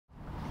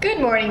Good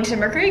morning,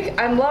 Timber Creek.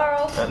 I'm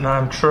Laurel. And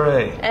I'm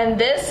Trey.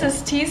 And this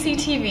is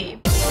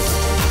TCTV.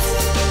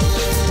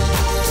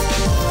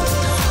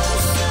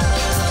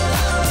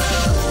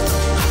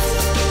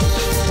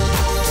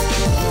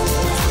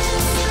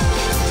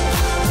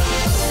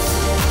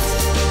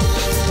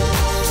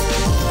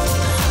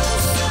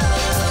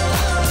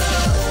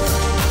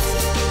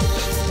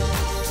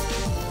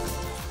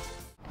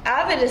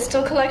 Avid is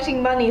still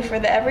collecting money for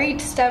the Every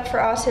Step for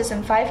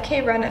Autism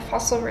 5K run at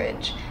Fossil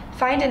Ridge.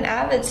 Find an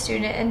Avid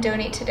student and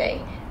donate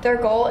today. Their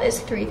goal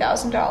is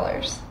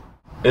 $3,000.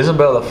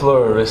 Isabella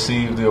Fleur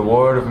received the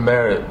Award of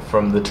Merit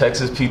from the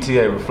Texas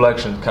PTA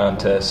Reflection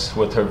Contest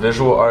with her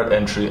visual art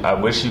entry, I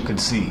Wish You Could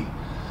See.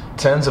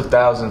 Tens of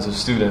thousands of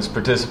students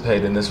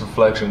participate in this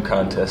reflection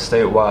contest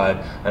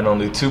statewide, and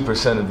only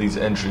 2% of these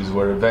entries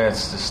were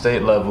advanced to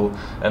state level,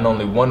 and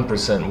only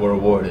 1% were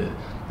awarded.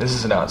 This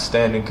is an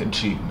outstanding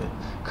achievement.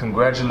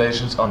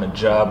 Congratulations on a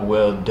job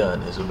well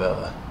done,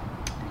 Isabella.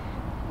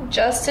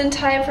 Just in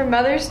time for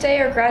Mother's Day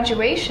or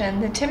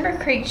graduation, the Timber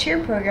Creek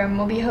Cheer Program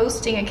will be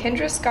hosting a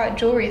Kendra Scott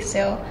jewelry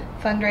sale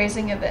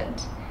fundraising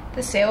event.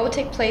 The sale will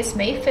take place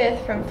May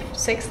 5th from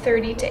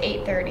 6:30 to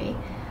 8:30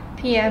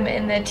 p.m.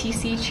 in the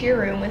TC Cheer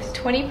Room, with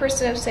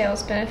 20% of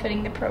sales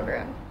benefiting the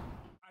program.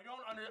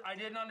 I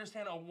didn't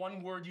understand a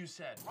one word you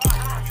said.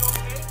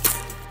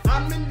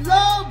 I'm in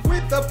love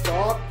with the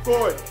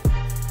popcorn.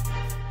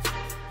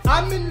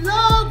 I'm in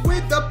love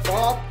with the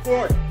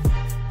popcorn.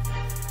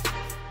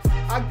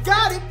 I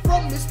got it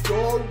from Miss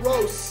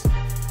Doros.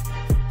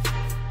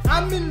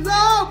 I'm in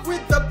love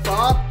with the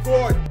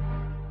popcorn.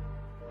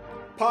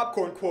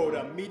 Popcorn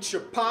quota, meet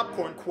your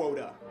popcorn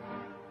quota.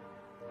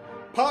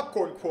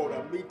 Popcorn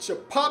quota, meet your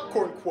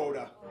popcorn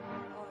quota.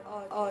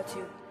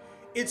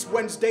 It's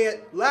Wednesday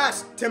at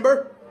last,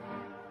 Timber.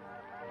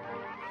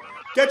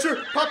 Get your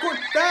popcorn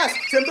fast,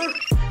 Timber.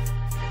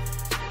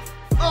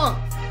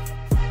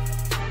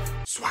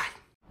 Swag.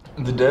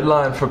 The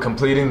deadline for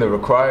completing the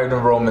required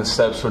enrollment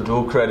steps for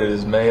dual credit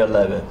is May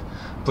 11th.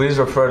 Please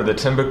refer to the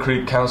Timber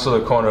Creek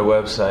Counselor Corner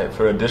website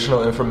for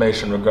additional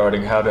information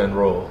regarding how to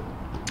enroll.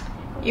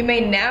 You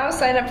may now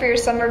sign up for your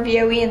summer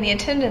VOE in the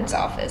attendance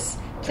office.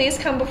 Please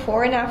come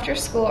before and after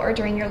school or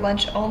during your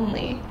lunch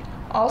only.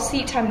 All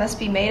seat time must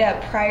be made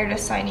up prior to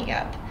signing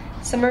up.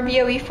 Summer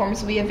VOE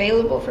forms will be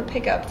available for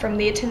pickup from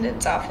the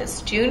attendance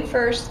office June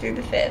 1st through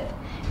the 5th.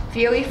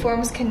 VOE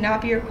forms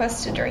cannot be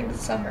requested during the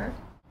summer.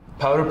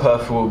 Powder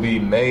Puff will be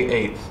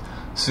May 8th.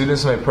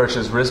 Students may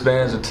purchase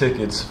wristbands or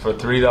tickets for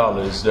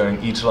 $3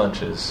 during each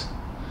lunches.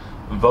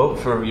 Vote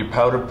for your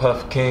Powder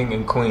Puff King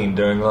and Queen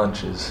during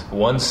lunches.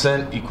 1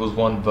 cent equals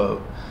 1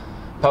 vote.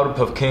 Powder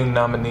Puff King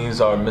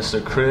nominees are Mr.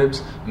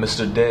 Cribbs,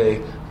 Mr.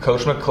 Day,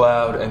 Coach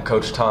McLeod, and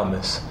Coach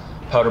Thomas.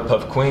 Powder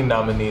Puff Queen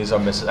nominees are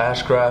Miss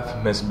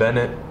Ashcraft, Miss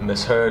Bennett,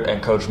 Miss Hurd,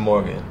 and Coach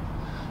Morgan.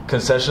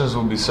 Concessions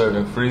will be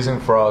serving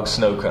Freezing Frog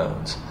snow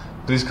cones.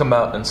 Please come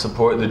out and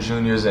support the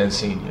juniors and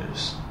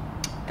seniors.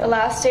 The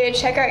last day to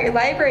check out your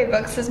library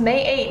books is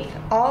May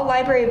 8th. All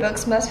library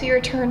books must be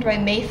returned by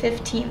May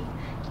 15th.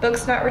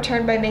 Books not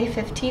returned by May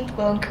 15th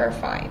will incur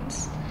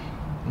fines.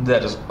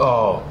 That is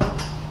all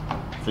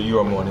for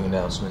your morning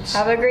announcements.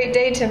 Have a great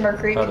day, Timber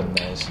Creek. Have a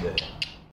nice day.